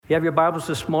you have your Bibles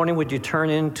this morning, would you turn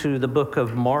into the book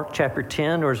of Mark, chapter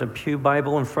 10, or there's a pew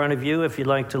Bible in front of you if you'd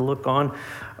like to look on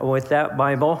with that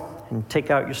Bible and take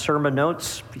out your sermon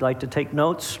notes if you'd like to take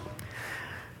notes.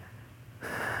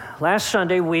 Last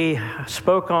Sunday, we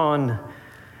spoke on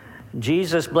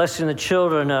Jesus blessing the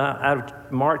children out of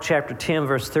Mark chapter 10,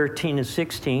 verse 13 and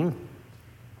 16.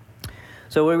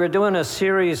 So we were doing a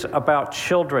series about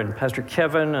children. Pastor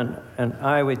Kevin and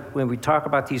I, when we talk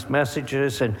about these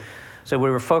messages, and so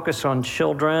we were focused on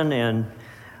children, and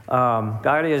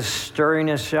God is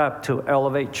stirring us up to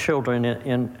elevate children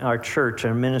in our church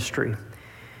and ministry.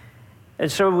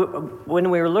 And so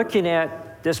when we were looking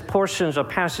at this portion of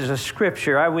passages of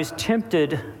Scripture, I was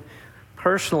tempted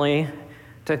personally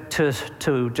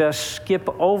to just skip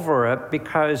over it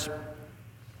because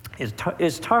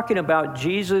it's talking about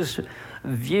Jesus'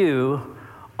 view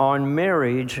on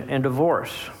marriage and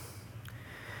divorce.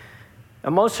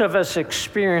 And most of us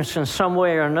experience in some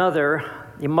way or another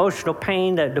the emotional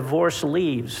pain that divorce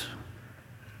leaves,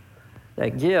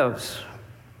 that gives.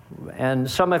 And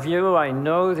some of you, I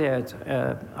know that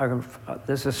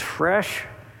this is fresh.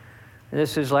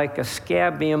 This is like a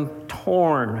scab being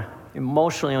torn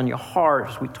emotionally on your heart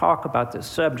as we talk about this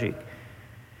subject.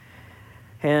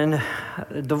 And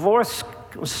divorce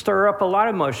stir up a lot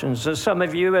of emotions. Some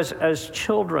of you as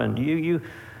children,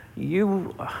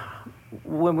 you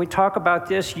when we talk about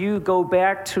this, you go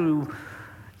back to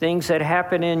things that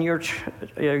happen in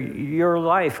your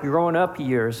life, growing up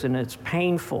years, and it's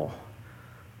painful.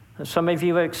 Some of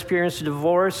you have experienced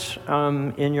divorce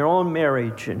in your own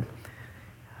marriage,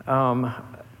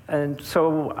 and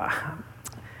so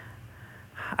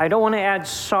I don't want to add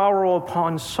sorrow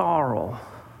upon sorrow.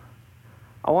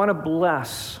 I want to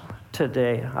bless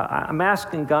today. I'm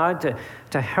asking God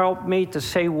to help me to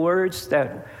say words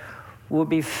that will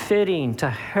be fitting to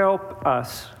help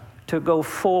us to go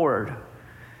forward.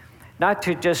 Not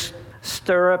to just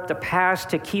stir up the past,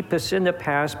 to keep us in the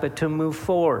past, but to move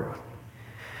forward.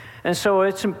 And so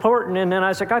it's important, and then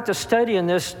as I got to studying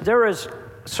this, there is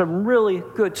some really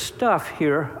good stuff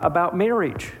here about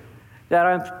marriage that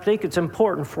I think it's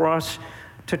important for us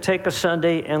to take a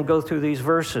Sunday and go through these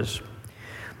verses.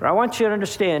 But I want you to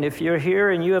understand, if you're here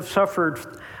and you have suffered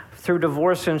through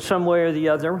divorce in some way or the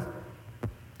other,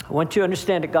 I want you to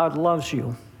understand that God loves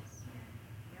you.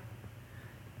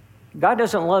 God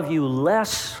doesn't love you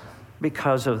less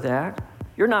because of that.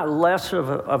 You're not less of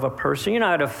a person. You're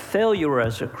not a failure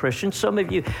as a Christian. Some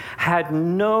of you had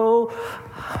no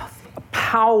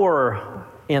power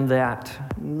in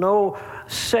that, no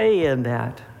say in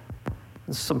that.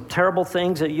 And some terrible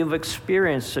things that you've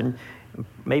experienced in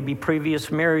maybe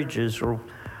previous marriages or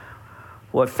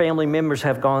what family members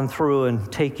have gone through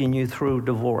and taken you through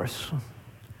divorce.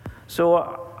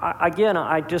 So again,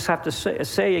 I just have to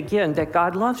say again that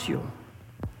God loves you,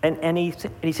 and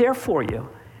He's there for you,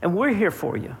 and we're here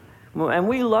for you, and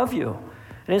we love you.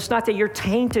 And it's not that you're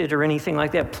tainted or anything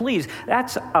like that. Please,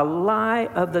 that's a lie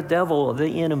of the devil, of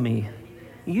the enemy.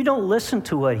 You don't listen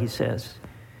to what he says.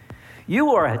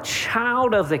 You are a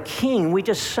child of the King. We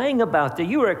just sang about that.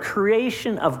 You are a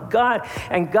creation of God,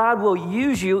 and God will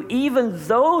use you, even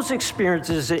those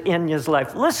experiences in his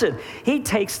life. Listen, he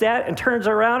takes that and turns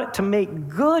around to make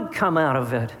good come out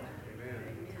of it.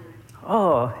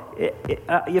 Oh,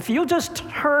 if you just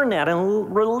turn that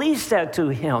and release that to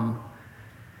him,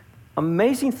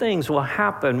 amazing things will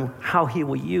happen, how he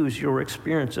will use your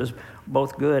experiences,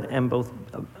 both good and both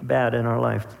bad in our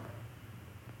life.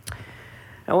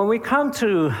 And when we come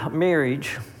to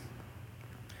marriage,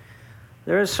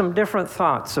 there are some different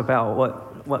thoughts about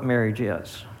what marriage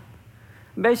is.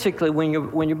 Basically, when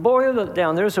you boil it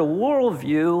down, there's a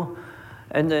worldview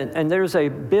and there's a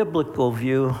biblical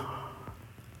view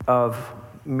of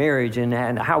marriage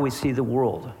and how we see the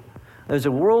world. There's a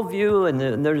worldview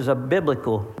and there's a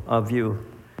biblical view.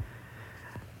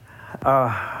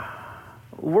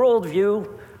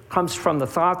 Worldview comes from the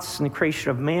thoughts and the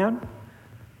creation of man.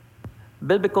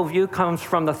 Biblical view comes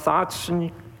from the thoughts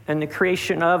and the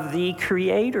creation of the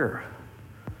Creator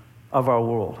of our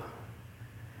world.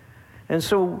 And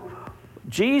so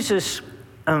Jesus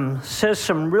says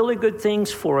some really good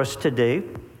things for us today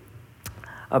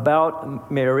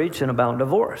about marriage and about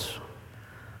divorce.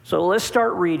 So let's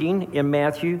start reading in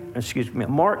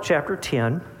Mark chapter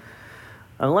 10.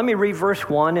 And let me read verse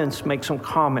 1 and make some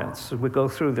comments as we go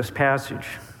through this passage.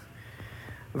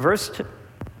 Verse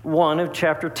 1 of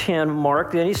chapter 10,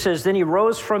 Mark, then he says, then he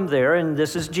rose from there, and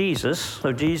this is Jesus.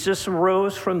 So Jesus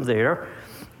rose from there,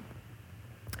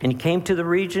 and he came to the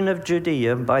region of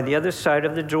Judea by the other side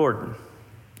of the Jordan.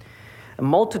 And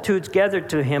multitudes gathered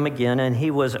to him again, and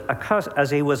as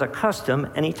he was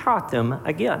accustomed, and he taught them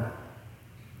again.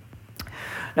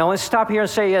 Now let's stop here and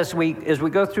say, as we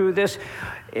go through this,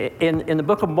 in the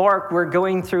book of Mark, we're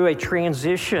going through a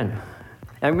transition.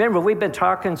 And remember, we've been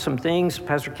talking some things,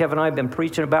 Pastor Kevin and I have been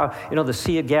preaching about, the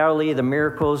Sea of Galilee, the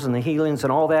miracles and the healings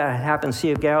and all that happened in the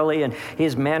Sea of Galilee, and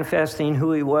he's manifesting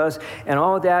who he was and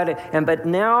all that. But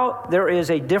now there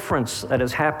is a difference that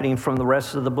is happening from the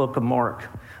rest of the book of Mark.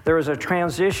 There is a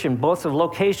transition, both of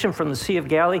location from the Sea of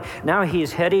Galilee. Now he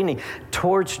is heading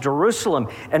towards Jerusalem,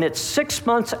 and it's 6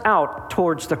 months out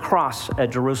towards the cross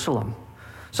at Jerusalem.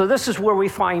 So this is where we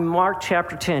find Mark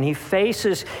chapter 10. He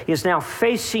is now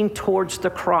facing towards the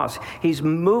cross. He's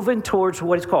moving towards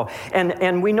what is called.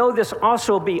 And we know this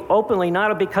also be openly,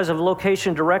 not because of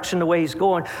location, direction, the way he's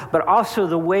going, but also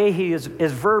the way his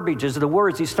verbiage is, the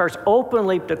words. He starts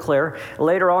openly to declare.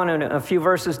 Later on in a few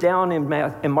verses down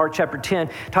in Mark chapter 10,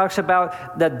 talks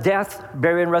about the death,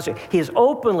 burial, and resurrection. He is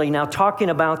openly now talking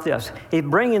about this. He's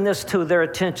bringing this to their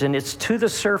attention. It's to the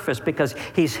surface because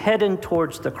he's heading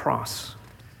towards the cross.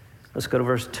 Let's go to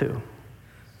verse 2.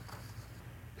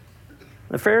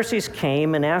 The Pharisees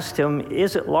came and asked him,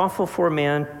 "Is it lawful for a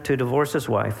man to divorce his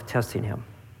wife?" Testing him.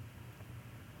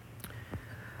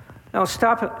 Now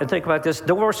stop and think about this.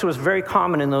 Divorce was very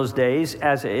common in those days,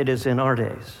 as it is in our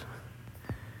days.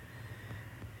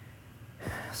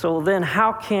 So then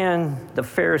how can the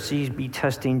Pharisees be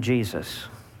testing Jesus?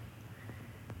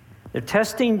 They're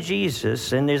testing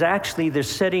Jesus, and they're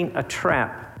setting a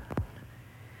trap.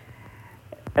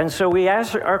 And so we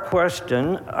ask our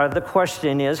question, the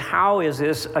question is, how is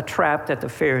this a trap that the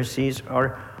Pharisees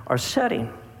are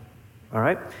setting? All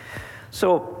right?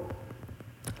 So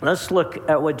let's look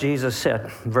at what Jesus said,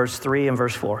 verse 3 and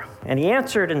verse 4. And he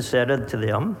answered and said unto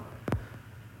them,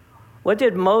 "What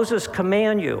did Moses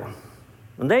command you?"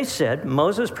 And they said,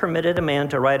 "Moses permitted a man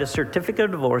to write a certificate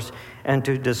of divorce and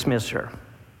to dismiss her."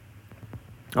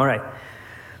 All right.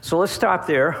 So let's stop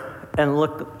there and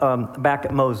look back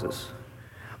at Moses.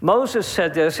 Moses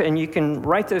said this, and you can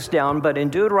write this down, but in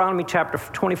Deuteronomy chapter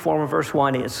 24 and verse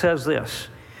 1, it says this: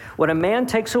 "When a man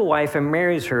takes a wife and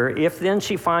marries her, if then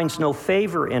she finds no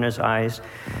favor in his eyes,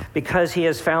 because he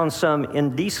has found some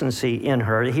indecency in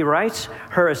her, he writes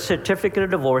her a certificate of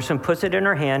divorce and puts it in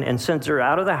her hand and sends her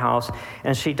out of the house,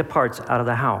 and she departs out of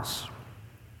the house."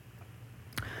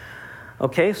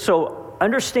 Okay, so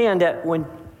understand that when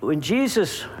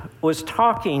Jesus was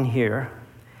talking here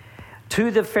to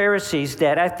the Pharisees,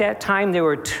 that at that time there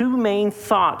were two main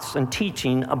thoughts and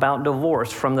teaching about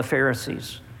divorce from the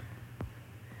Pharisees.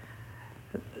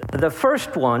 The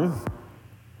first one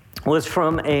was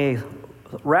from a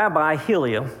Rabbi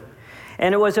Hillel,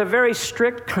 and it was a very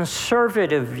strict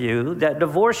conservative view that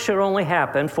divorce should only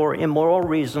happen for immoral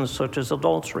reasons such as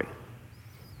adultery.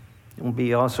 It will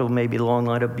be also maybe long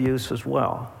line abuse as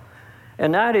well.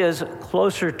 And that is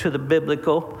closer to the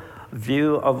biblical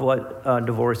view of what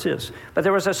divorce is. But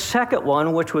there was a second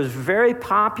one which was very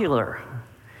popular,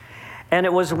 and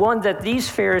it was one that these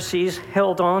Pharisees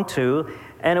held on to,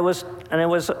 and it was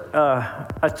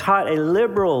taught a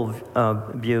liberal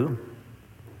view.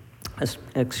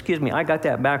 Excuse me, I got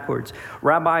that backwards.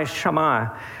 Rabbi Shammai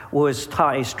was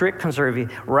taught a strict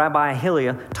conservative. Rabbi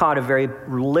Hillel taught a very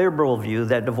liberal view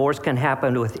that divorce can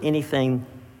happen with anything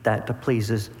that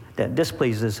displeases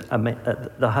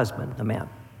the husband, the man.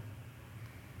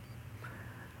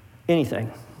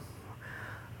 Anything.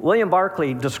 William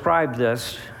Barclay described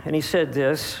this, and he said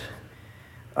this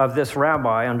of this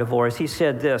rabbi on divorce. He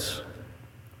said this: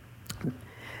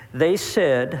 "They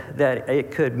said that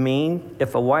it could mean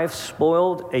if a wife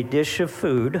spoiled a dish of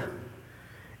food,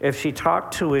 if she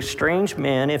talked to a strange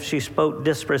man, if she spoke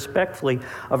disrespectfully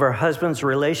of her husband's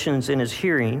relations in his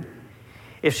hearing,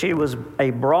 if she was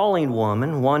a brawling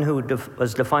woman, one who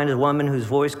was defined as a woman whose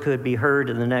voice could be heard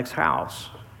in the next house."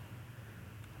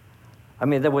 I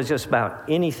mean, there was just about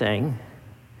anything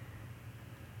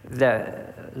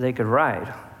that they could write.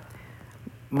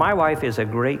 My wife is a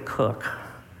great cook.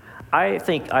 I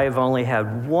think I've only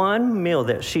had one meal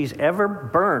that she's ever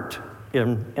burnt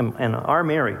in our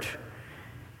marriage.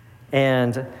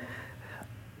 And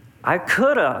I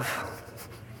could have,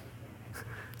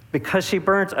 because she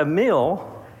burnt a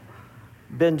meal,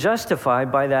 been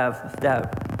justified by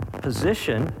that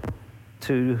position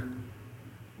to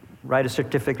write a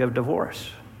certificate of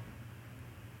divorce.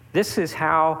 This is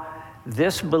how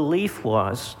this belief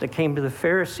was that came to the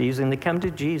Pharisees, and they come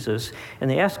to Jesus and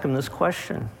they ask him this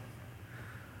question.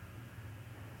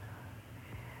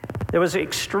 There was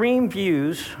extreme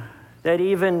views that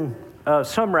even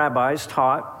some rabbis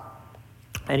taught,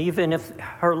 and even if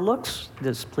her looks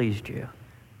displeased you,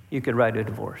 you could write a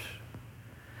divorce.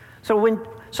 So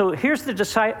here's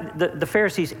the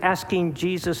Pharisees asking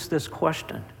Jesus this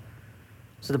question.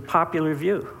 It's the popular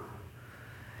view.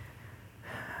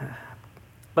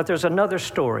 But there's another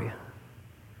story,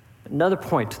 another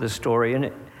point to the story,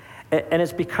 and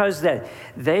it's because that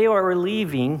they are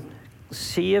leaving the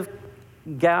Sea of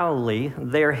Galilee.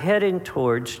 They're heading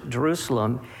towards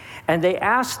Jerusalem, and they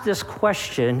asked this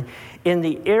question in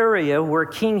the area where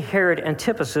King Herod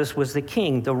Antipas was the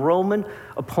king, the Roman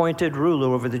appointed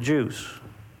ruler over the Jews.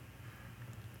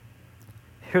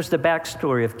 Here's the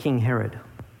backstory of King Herod.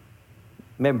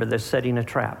 Remember, they're setting a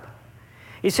trap.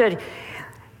 It said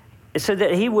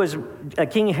that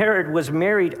King Herod was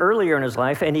married earlier in his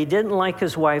life, and he didn't like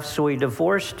his wife, so he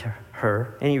divorced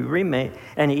her, and he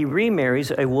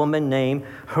remarries a woman named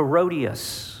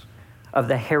Herodias of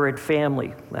the Herod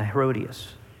family,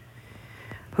 Herodias.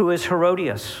 Who is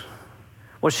Herodias?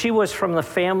 Well, she was from the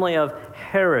family of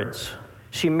Herods.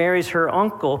 She marries her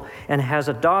uncle and has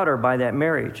a daughter by that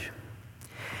marriage.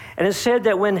 And it said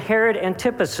that when Herod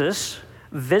Antipas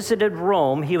visited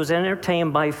Rome, he was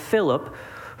entertained by Philip,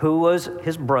 who was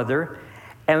his brother,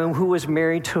 and who was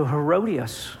married to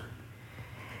Herodias.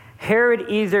 Herod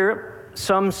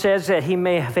some says that he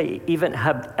may have even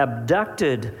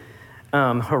abducted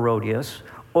Herodias,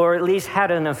 or at least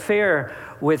had an affair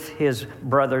with his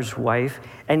brother's wife,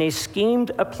 and he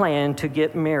schemed a plan to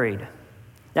get married.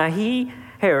 Now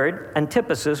Herod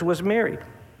Antipas, was married.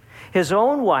 His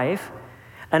own wife,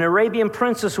 an Arabian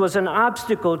princess, was an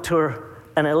obstacle to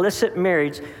an illicit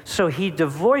marriage, so he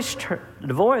divorced her.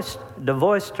 It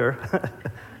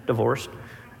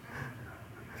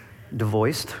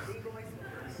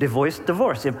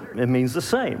means the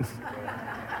same.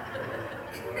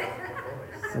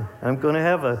 I'm going to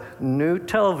have a new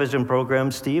television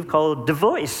program, Steve, called The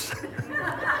Voice.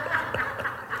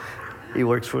 He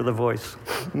works for The Voice.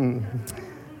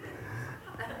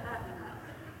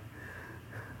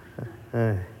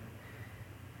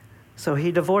 So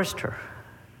he divorced her.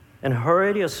 And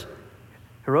Herodias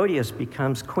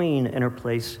becomes queen in her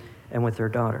place and with her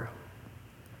daughter.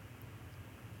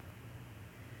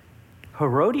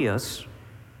 Herodias,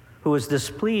 who was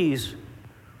displeased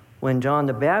when John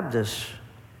the Baptist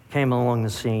came along the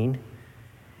scene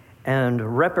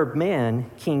and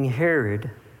reprimanded King Herod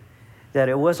that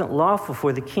it wasn't lawful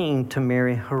for the king to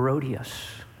marry Herodias.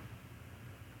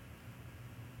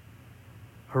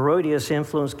 Herodias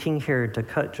influenced King Herod to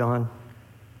cut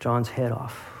John's head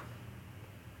off.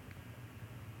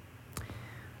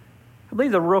 I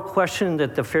believe the real question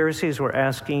that the Pharisees were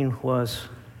asking was,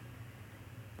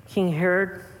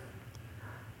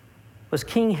 was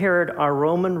King Herod, our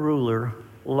Roman ruler,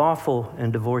 lawful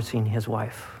in divorcing his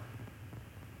wife?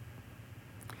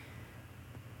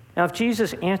 Now, if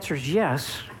Jesus answers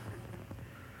yes,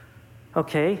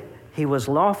 okay, he was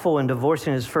lawful in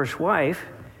divorcing his first wife,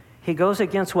 he goes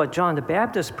against what John the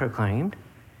Baptist proclaimed.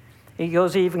 He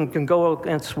can go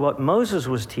against what Moses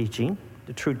was teaching,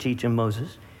 the true teaching of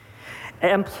Moses.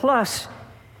 And plus,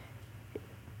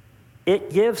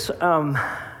 it gives a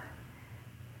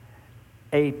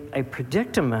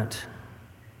predicament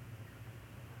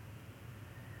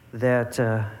that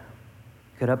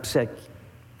could upset,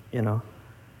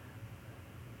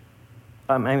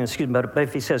 but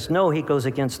if he says no, he goes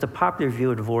against the popular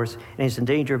view of divorce, and he's in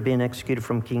danger of being executed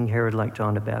from King Herod like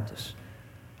John the Baptist.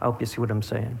 I hope you see what I'm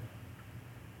saying.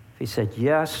 If he said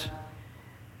yes,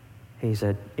 he's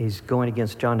going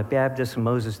against John the Baptist and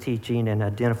Moses' teaching and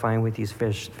identifying with these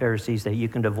Pharisees that you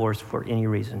can divorce for any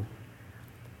reason.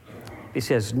 If he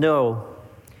says no,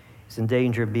 he's in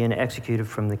danger of being executed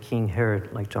from the King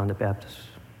Herod like John the Baptist.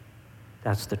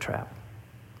 That's the trap.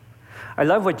 I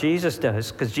love what Jesus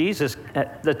does, because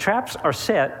the traps are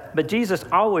set, but Jesus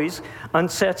always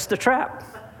unsets the trap.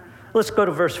 Let's go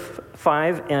to verse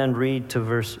 5 and read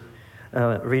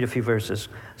a few verses.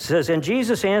 It says, "And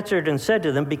Jesus answered and said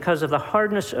to them, because of the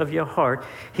hardness of your heart,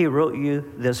 he wrote you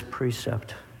this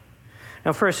precept."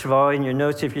 Now, first of all, in your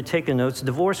notes, if you're taking notes,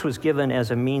 divorce was given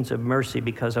as a means of mercy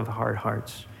because of hard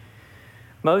hearts.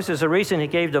 Moses, the reason he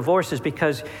gave divorce is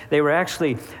because they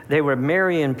were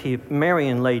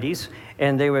marrying ladies,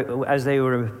 and as they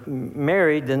were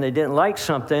married, then they didn't like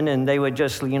something, and they would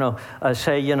just,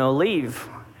 say, leave.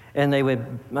 And they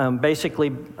would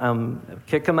basically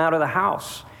kick them out of the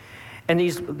house. And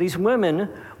these women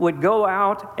would go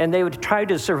out, and they would try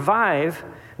to survive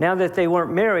now that they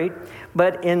weren't married,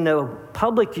 but in the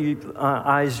public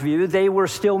eye's view, they were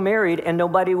still married, and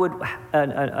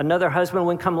another husband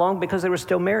wouldn't come along because they were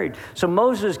still married. So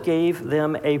Moses gave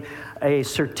them a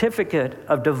certificate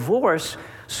of divorce,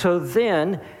 so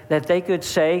then that they could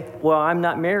say, well, I'm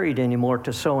not married anymore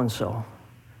to so-and-so.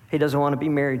 He doesn't want to be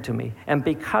married to me. And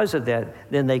because of that,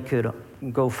 then they could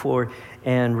go forward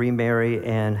and remarry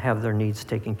and have their needs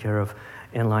taken care of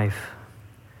in life.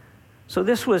 So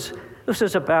this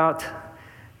is about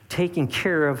taking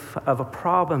care of a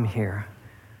problem here.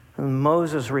 And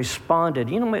Moses responded.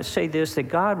 You know, I might say this, that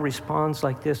God responds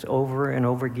like this over and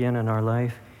over again in our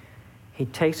life. He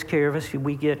takes care of us.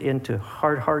 We get into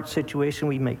hard situation.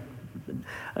 We make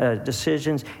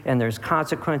decisions, and there's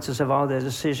consequences of all the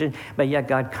decision. But yet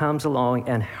God comes along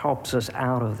and helps us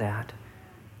out of that.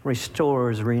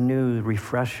 Restores, renews,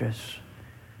 refreshes.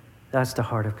 That's the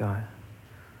heart of God.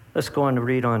 Let's go on to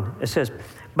read on. It says,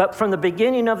 but from the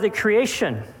beginning of the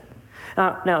creation.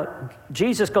 Now,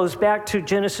 Jesus goes back to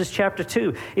Genesis chapter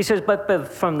 2. He says, but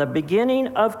from the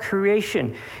beginning of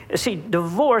creation. See,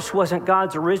 divorce wasn't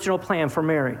God's original plan for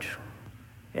marriage.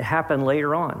 It happened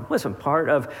later on. It wasn't part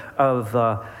of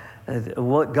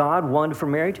what God wanted for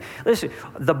marriage. Listen,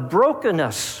 the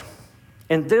brokenness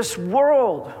in this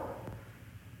world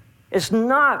is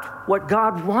not what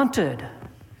God wanted.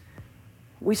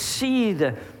 We see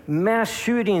the mass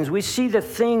shootings. We see the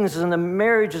things and the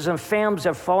marriages and families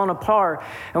have fallen apart.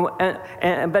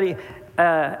 And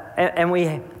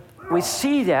we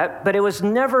see that, but it was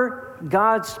never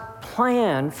God's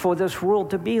plan for this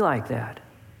world to be like that.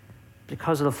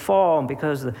 Because of the fall and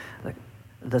because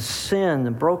the sin,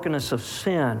 the brokenness of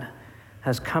sin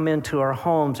has come into our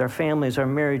homes, our families, our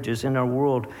marriages, in our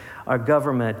world, our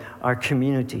government, our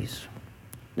communities.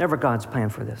 Never God's plan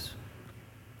for this.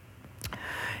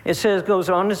 It says, goes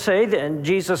on to say that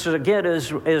Jesus again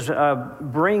is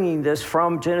bringing this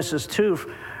from Genesis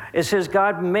 2. It says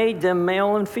God made them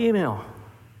male and female.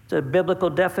 It's a biblical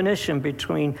definition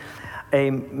between a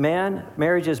man.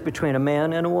 Marriage is between a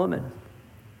man and a woman.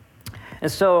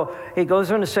 And so he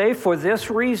goes on to say, for this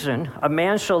reason, a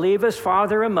man shall leave his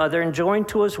father and mother and join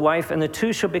to his wife, and the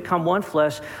two shall become one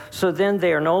flesh. So then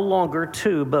they are no longer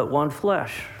two, but one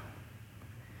flesh.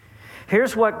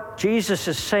 Here's what Jesus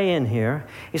is saying here.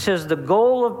 He says the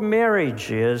goal of marriage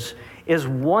is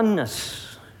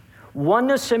oneness.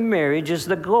 Oneness in marriage is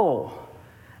the goal,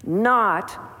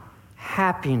 not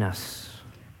happiness.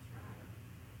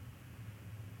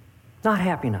 Not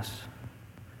happiness.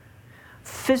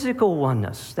 Physical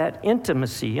oneness, that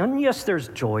intimacy, and yes, there's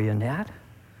joy in that.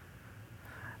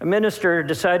 A minister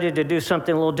decided to do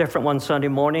something a little different one Sunday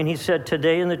morning. He said,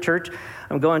 today in the church,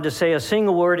 I'm going to say a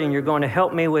single word, and you're going to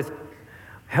help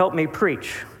me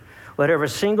preach. Whatever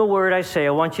single word I say,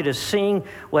 I want you to sing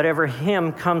whatever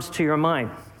hymn comes to your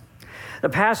mind. The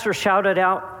pastor shouted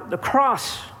out, the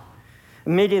cross.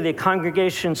 Immediately, the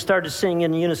congregation started singing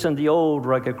in unison, the old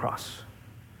rugged cross.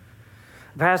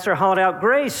 The pastor hauled out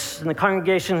grace, and the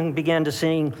congregation began to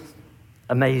sing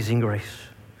Amazing Grace.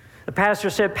 The pastor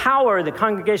said power. The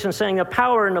congregation sang a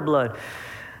power in the blood.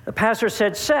 The pastor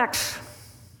said sex.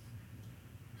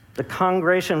 The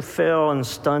congregation fell in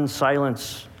stunned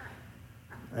silence.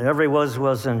 Everyone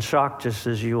was in shock, just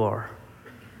as you are.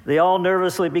 They all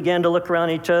nervously began to look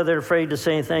around each other, afraid to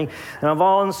say anything. And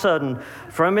all of a sudden,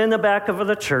 from in the back of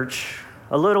the church,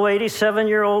 a little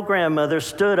 87-year-old grandmother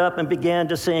stood up and began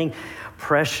to sing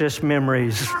Precious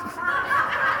Memories.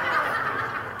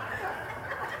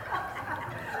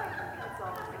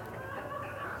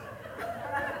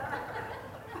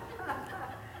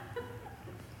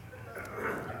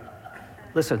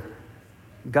 Listen,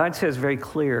 God says very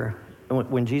clear,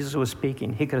 when Jesus was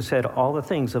speaking, he could have said all the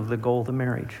things of the goal of the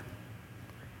marriage.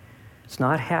 It's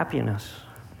not happiness.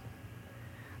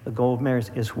 The goal of marriage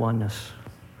is oneness.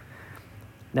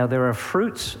 Now, there are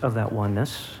fruits of that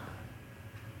oneness.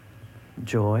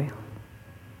 Joy.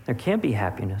 There can be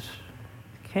happiness.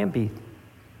 There can be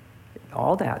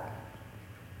all that.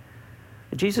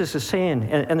 Jesus is saying,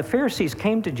 and the Pharisees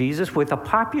came to Jesus with a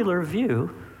popular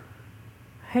view.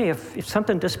 Hey, if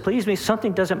something displeases me,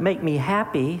 something doesn't make me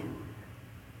happy,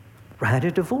 write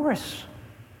a divorce.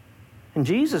 And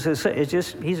Jesus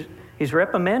he's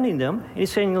reprimanding them.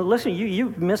 He's saying, listen,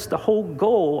 you missed the whole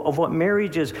goal of what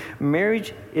marriage is.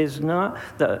 Marriage is not,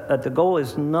 the goal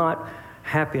is not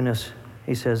happiness.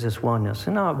 He says it's oneness.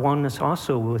 And not oneness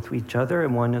also with each other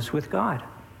and oneness with God.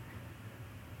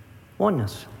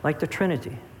 Oneness, like the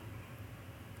Trinity.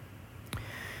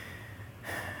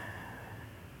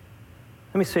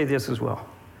 Let me say this as well.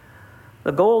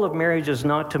 The goal of marriage is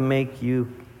not to make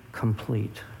you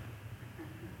complete.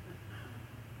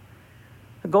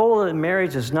 The goal of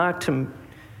marriage is not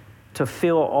to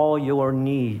fill all your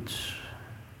needs.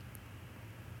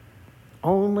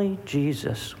 Only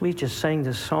Jesus. We just sang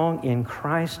this song, in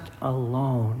Christ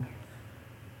alone.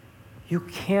 You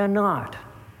cannot.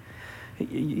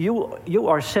 You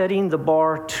are setting the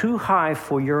bar too high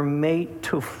for your mate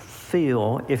to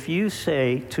fulfill, if you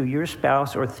say to your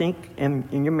spouse or think in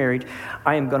your marriage,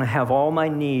 I am going to have all my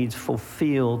needs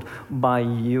fulfilled by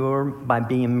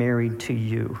being married to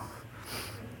you.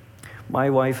 My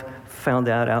wife found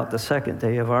that out the second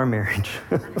day of our marriage.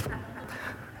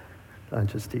 I'm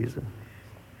just teasing.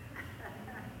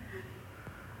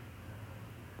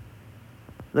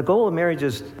 The goal of marriage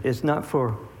is not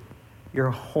for your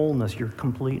wholeness, your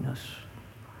completeness.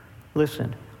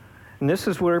 Listen, and this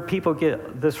is where people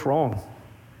get this wrong.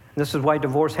 This is why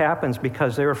divorce happens,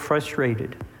 because they're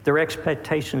frustrated. Their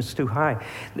expectation is too high.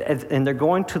 And they're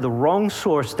going to the wrong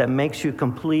source that makes you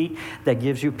complete, that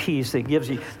gives you peace, that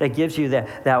gives you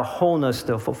that wholeness,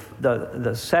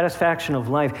 the satisfaction of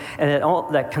life, and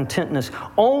that contentness.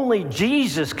 Only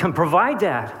Jesus can provide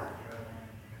that.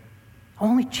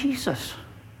 Only Jesus.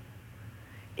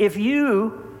 If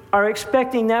you are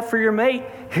expecting that for your mate,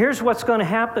 here's what's going to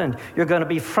happen. You're going to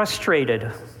be frustrated.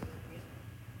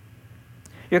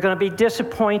 You're going to be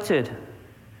disappointed.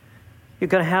 You're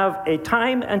going to have a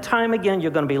time and time again,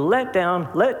 you're going to be let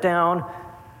down,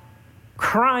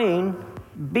 crying,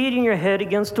 beating your head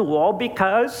against the wall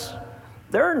because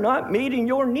they're not meeting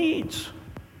your needs.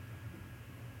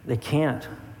 They can't.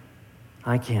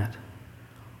 I can't.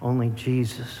 Only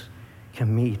Jesus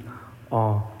can meet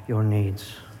all your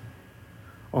needs.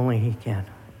 Only He can.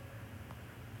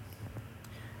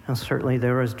 And certainly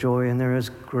there is joy and there is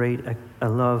great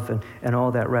love and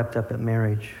all that wrapped up in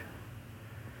marriage.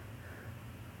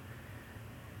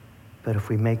 But if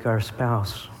we make our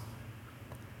spouse,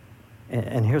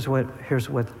 and here's what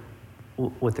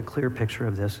the clear picture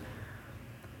of this,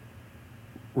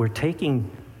 we're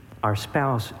taking our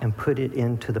spouse and put it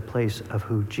into the place of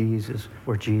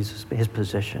His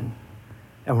position.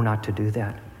 And we're not to do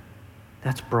that.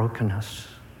 That's brokenness.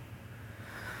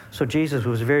 So Jesus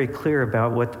was very clear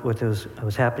about what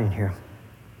was happening here.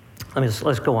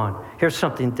 Let's go on. Here's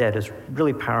something that is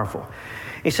really powerful.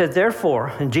 He said, therefore,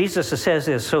 and Jesus says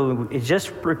this, so he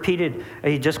just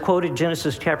quoted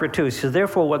Genesis chapter 2. He says,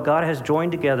 therefore, what God has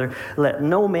joined together, let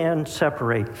no man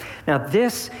separate. Now,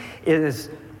 this is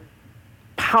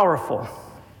powerful.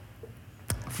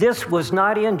 This was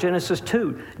not in Genesis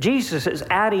 2. Jesus is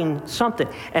adding something,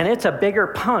 and it's a bigger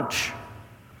punch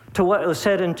to what was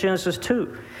said in Genesis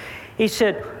 2. He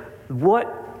said,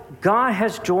 what God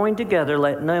has joined together,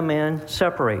 let no man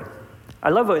separate. I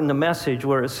love it in the Message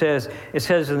where it says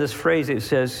in this phrase, it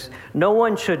says, no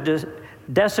one should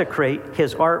desecrate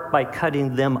his art by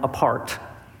cutting them apart.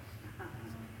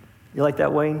 You like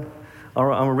that, Wayne? I'm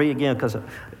going to read again because I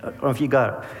don't know if you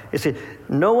got it. It said,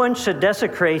 no one should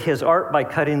desecrate his art by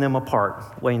cutting them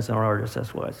apart. Wayne's an artist,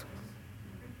 that's why.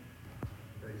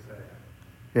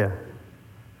 Yeah.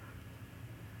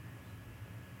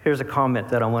 Here's a comment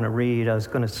that I want to read. I was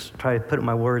going to try to put it in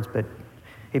my words, but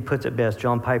he puts it best.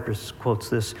 John Piper quotes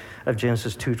this of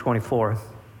Genesis 2:24.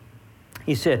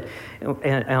 He said,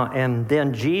 and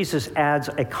then Jesus adds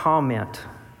a comment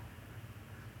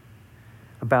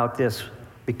about this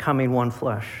becoming one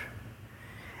flesh.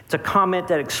 It's a comment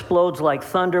that explodes like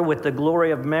thunder with the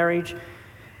glory of marriage.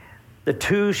 The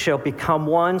two shall become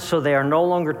one, so they are no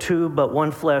longer two, but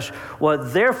one flesh. Well,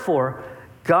 therefore,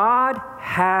 God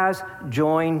has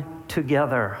joined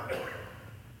together.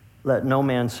 Let no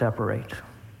man separate.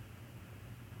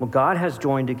 Well, God has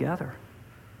joined together.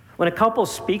 When a couple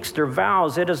speaks their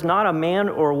vows, it is not a man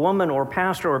or a woman or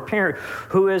pastor or parent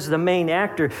who is the main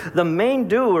actor. The main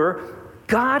doer,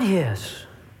 God is.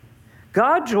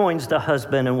 God joins the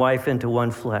husband and wife into one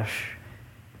flesh.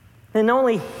 And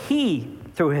only He,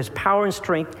 through His power and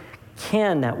strength,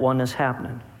 can that oneness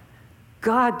happen.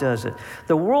 God does it.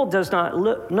 The world does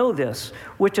not know this,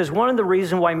 which is one of the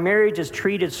reasons why marriage is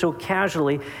treated so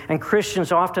casually, and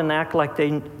Christians often act like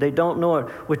they don't know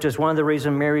it, which is one of the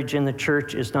reasons marriage in the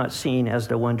church is not seen as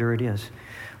the wonder it is.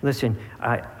 Listen,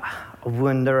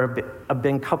 when there have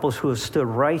been couples who have stood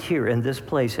right here in this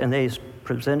place and they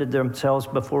presented themselves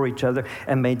before each other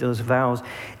and made those vows,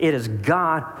 it is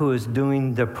God who is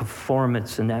doing the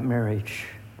performance in that marriage.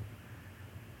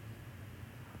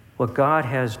 What God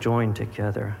has joined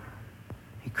together.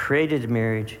 He created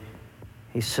marriage.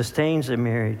 He sustains the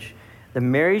marriage. The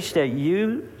marriage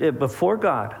that before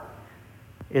God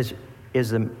is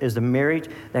the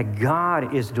marriage that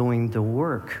God is doing the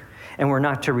work. And we're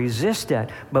not to resist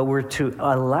that, but we're to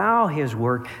allow His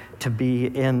work to be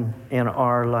in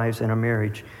our lives, in our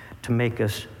marriage, to make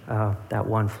us that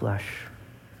one flesh.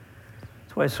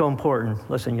 That's why it's so important.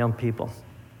 Listen, young people.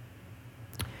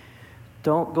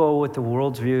 Don't go with the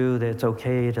world's view that it's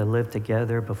okay to live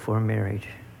together before marriage.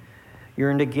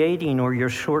 You're negating or you're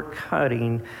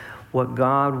shortcutting what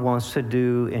God wants to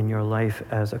do in your life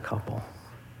as a couple.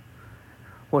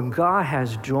 What God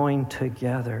has joined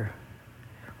together.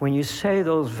 When you say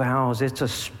those vows, it's a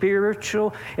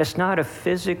spiritual, it's not a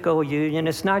physical union.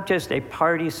 It's not just a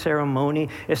party ceremony.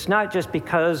 It's not just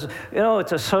because,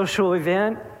 it's a social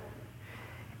event.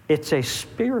 It's a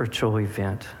spiritual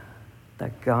event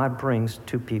that God brings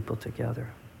two people together.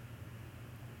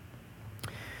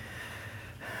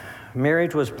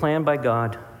 Marriage was planned by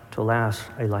God to last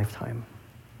a lifetime.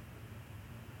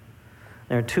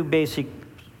 There are two basic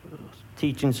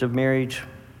teachings of marriage.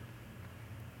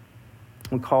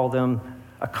 We call them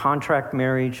a contract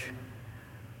marriage,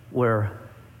 where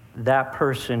that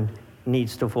person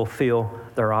needs to fulfill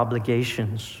their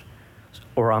obligations,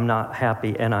 or I'm not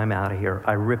happy and I'm out of here.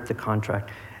 I rip the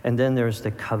contract. And then there's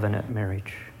the covenant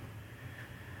marriage.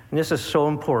 And this is so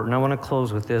important. I want to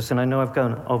close with this, and I know I've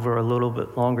gone over a little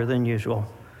bit longer than usual,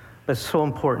 but it's so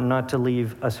important not to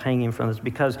leave us hanging from this,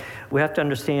 because we have to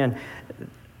understand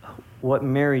what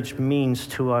marriage means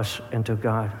to us and to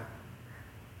God.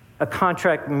 A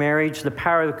contract marriage, the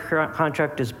power of the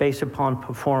contract is based upon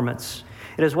performance.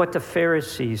 It is what the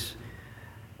Pharisees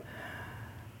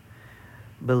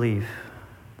believe.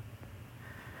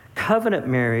 Covenant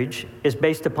marriage is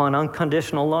based upon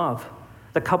unconditional love.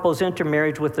 The couples enter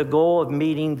marriage with the goal of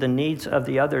meeting the needs of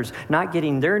the others, not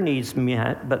getting their needs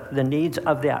met, but the needs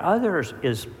of the others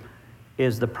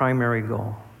is the primary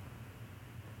goal.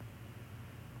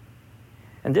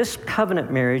 And this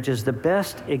covenant marriage is the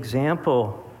best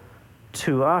example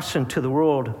to us and to the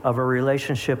world of a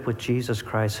relationship with Jesus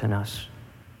Christ in us.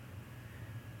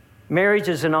 Marriage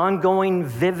is an ongoing,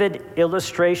 vivid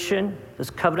illustration, this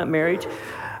covenant marriage,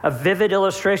 a vivid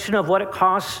illustration of what it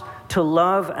costs to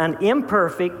love an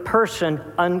imperfect person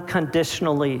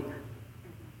unconditionally,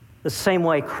 the same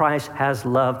way Christ has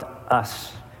loved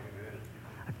us.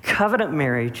 A covenant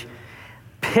marriage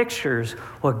pictures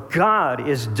what God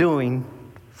is doing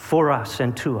for us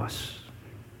and to us,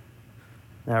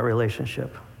 that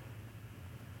relationship.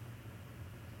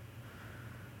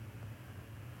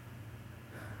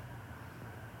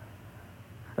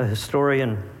 A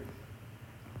historian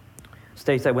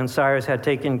states that when Cyrus had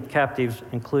taken captives,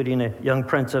 including a young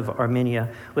prince of Armenia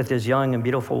with his young and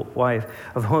beautiful wife,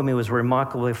 of whom he was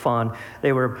remarkably fond,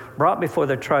 they were brought before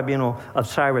the tribunal of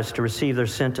Cyrus to receive their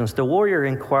sentence. The warrior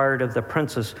inquired of the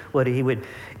princess what he would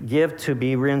give to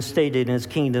be reinstated in his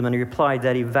kingdom, and he replied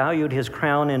that he valued his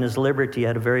crown and his liberty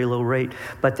at a very low rate,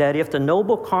 but that if the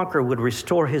noble conqueror would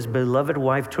restore his beloved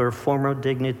wife to her former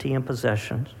dignity and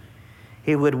possessions,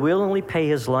 he would willingly pay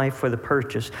his life for the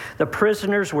purchase. The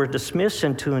prisoners were dismissed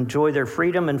and to enjoy their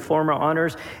freedom and former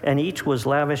honors, and each was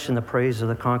lavish in the praise of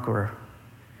the conqueror.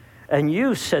 And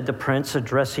you, said the prince,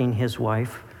 addressing his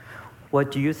wife,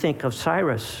 what do you think of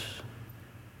Cyrus?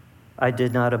 I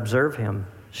did not observe him,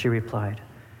 she replied.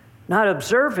 Not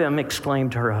observe him,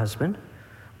 exclaimed her husband.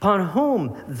 Upon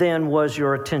whom then was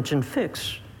your attention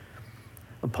fixed?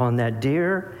 Upon that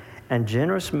dear and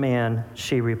generous man,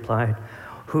 she replied,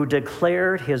 who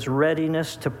declared his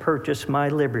readiness to purchase my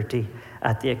liberty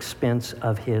at the expense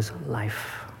of his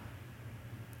life.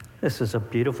 This is a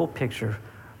beautiful picture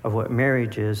of what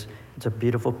marriage is. It's a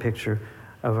beautiful picture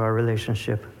of our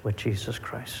relationship with Jesus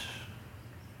Christ.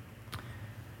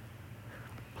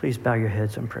 Please bow your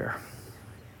heads in prayer.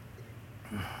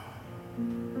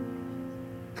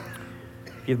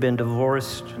 If you've been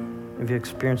divorced, if you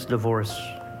experienced divorce,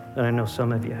 and I know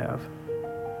some of you have,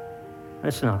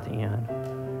 it's not the end.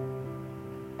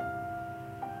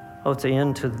 Oh, it's the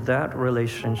end to that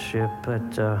relationship,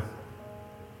 but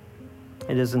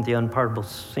it isn't the unpardonable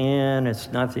sin.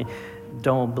 It's nothing.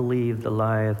 Don't believe the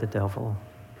lie of the devil.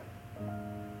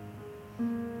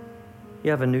 You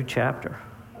have a new chapter.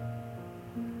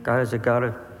 God is a God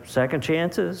of second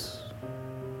chances.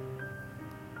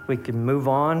 We can move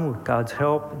on with God's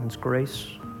help and His grace.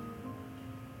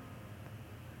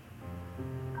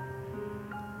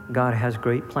 God has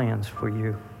great plans for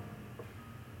you.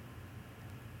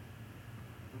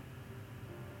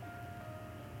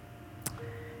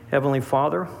 Heavenly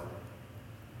Father,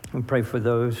 we pray for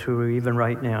those who are even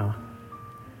right now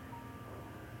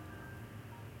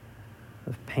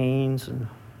of pains and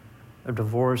of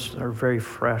divorce that are very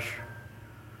fresh.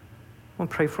 I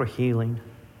pray for healing.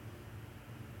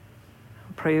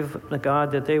 I pray,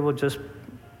 God, that they will just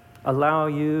allow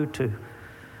you to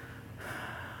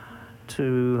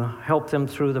help them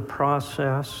through the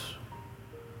process,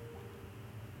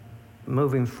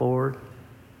 moving forward.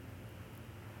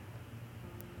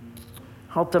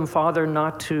 Help them, Father,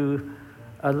 not to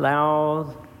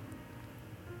allow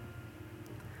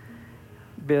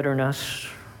bitterness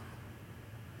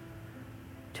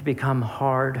to become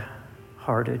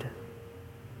hard-hearted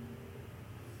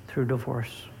through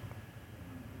divorce.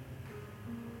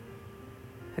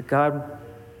 That God,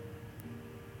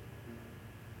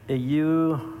 that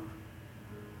you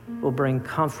will bring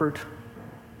comfort,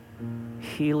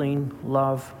 healing,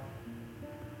 love,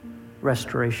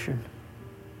 restoration.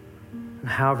 And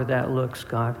however that looks,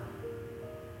 God,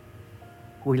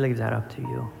 we leave that up to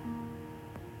you.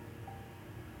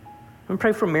 And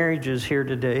pray for marriages here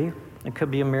today. It could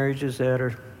be marriages that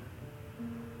are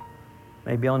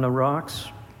maybe on the rocks.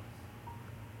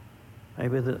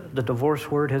 Maybe the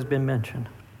divorce word has been mentioned.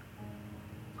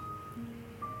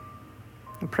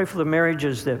 And pray for the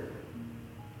marriages that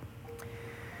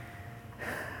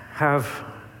have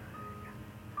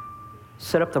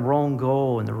set up the wrong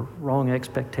goal and the wrong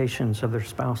expectations of their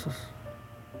spouses.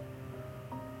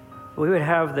 We would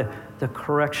have the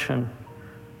correction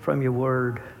from your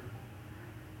word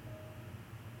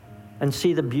and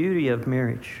see the beauty of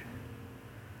marriage.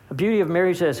 The beauty of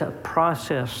marriage as a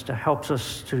process that helps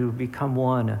us to become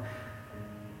one,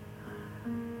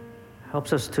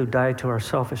 helps us to die to our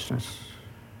selfishness,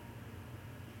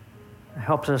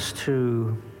 helps us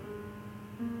to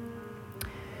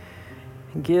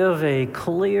give a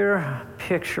clear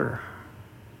picture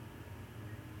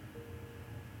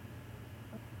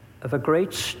of a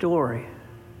great story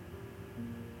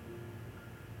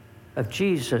of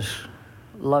Jesus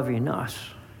loving us,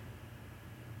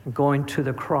 going to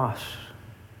the cross,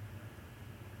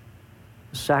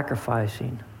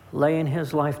 sacrificing, laying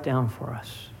his life down for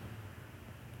us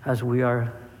as we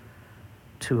are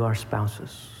to our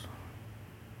spouses.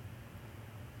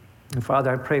 And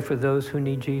Father, I pray for those who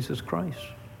need Jesus Christ,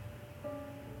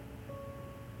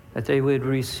 that they would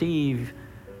receive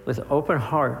with open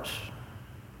hearts,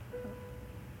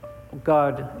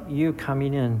 God, you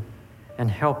coming in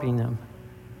and helping them.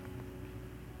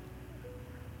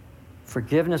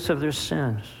 Forgiveness of their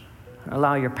sins.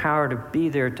 Allow your power to be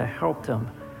there to help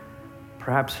them,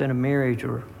 perhaps in a marriage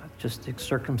or just the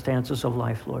circumstances of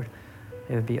life, Lord.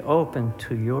 They would be open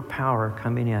to your power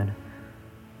coming in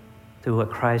through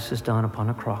what Christ has done upon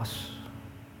the cross.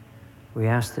 We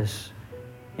ask this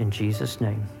in Jesus'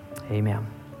 name. Amen.